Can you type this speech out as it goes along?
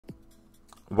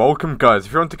Welcome guys,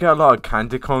 if you want to get a lot of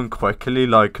candy corn quickly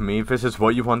like me, this is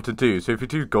what you want to do. So if you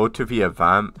do go to the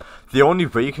event, the only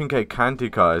way you can get candy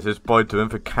guys is by doing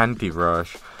the candy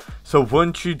rush. So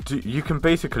once you do, you can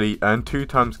basically earn 2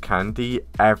 times candy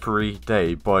every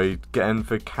day by getting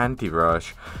the candy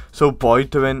rush. So by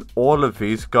doing all of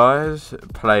these guys,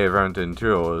 play around in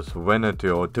duels, win a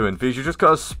duel, doing these, you just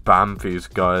gotta spam these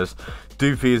guys.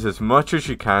 Do these as much as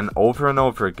you can over and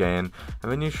over again,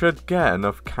 and then you should get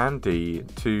enough candy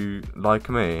to like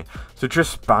me. So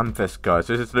just spam this guys,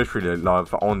 this is literally like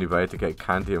the only way to get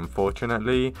candy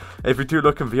unfortunately. If you do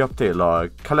look in the update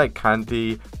log, collect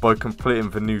candy by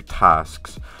completing the new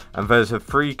tasks, and there's a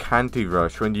free candy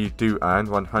rush when you do earn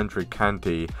 100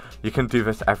 candy. You can do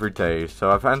this every day,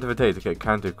 so at the end of the day to get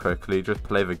candy quickly, just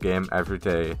play the game every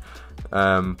day.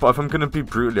 But if I'm going to be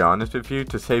brutally honest with you,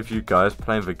 to save you guys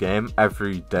playing the game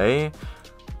every day,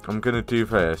 I'm going to do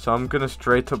this. So I'm going to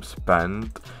straight up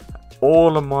spend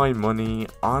all of my money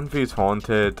on these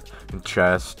haunted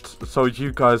chests, so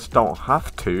you guys don't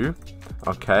have to,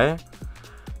 okay?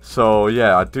 So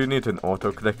yeah, I do need an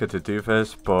auto clicker to do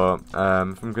this, but if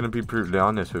I'm going to be brutally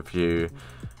honest with you,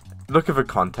 look at the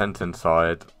content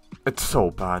inside. It's so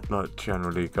bad, like,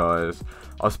 generally, guys.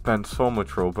 I spent so much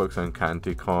Robux on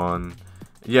candy corn.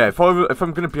 Yeah, if I'm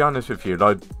going to be honest with you,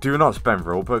 like, do not spend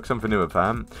Robux on the new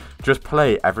event. Just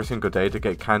play every single day to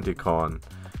get candy corn.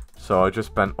 So I just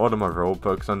spent all of my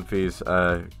Robux on these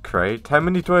crates. How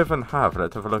many do I even have?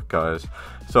 Let's have a look, guys.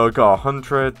 So I got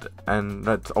 100, and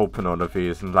let's open all of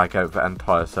these and lag out the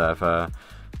entire server.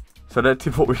 So let's see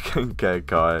what we can get,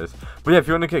 guys. But yeah, if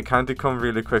you want to get candy corn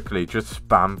really quickly, just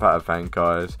spam that event,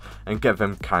 guys, and get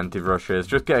them candy rushes.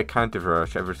 Just get a candy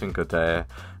rush every single day,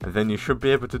 and then you should be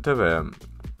able to do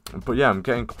it. But yeah, I'm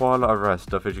getting quite a lot of rare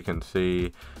stuff, as you can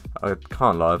see. I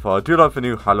can't lie, but I do like the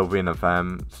new Halloween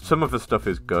event. Some of the stuff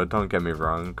is good, don't get me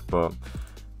wrong, but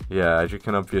yeah, as you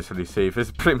can obviously see,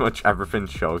 there's pretty much everything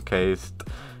showcased.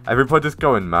 Everybody's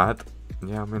going mad.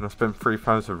 Yeah, I mean, I spent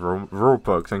 3,000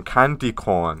 Robux and candy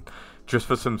corn just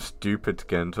for some stupid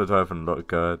skins that don't even look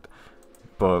good.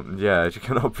 But yeah, as you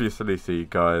can obviously see,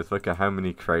 guys, look at how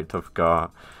many crates I've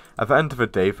got. At the end of the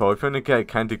day, though, if you want to get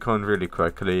candy corn really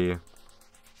quickly,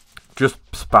 just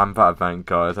spam that event,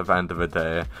 guys. At the end of the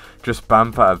day, just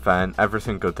spam that event every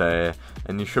single day,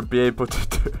 and you should be able to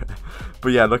do it. But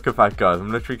yeah, look at that, guys.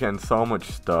 I'm literally getting so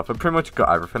much stuff. I pretty much got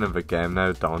everything in the game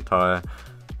now, don't I?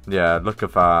 Yeah, look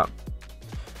at that.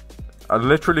 I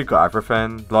literally got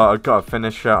everything. Like, I got a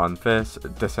finisher on this,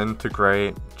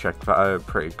 disintegrate, check that out,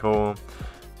 pretty cool.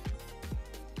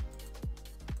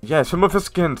 Yeah, some of the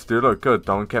skins do look good,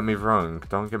 don't get me wrong,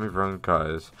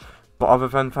 guys. But other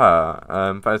than that,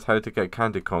 that is how to get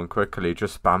candy corn quickly,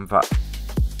 just spam that.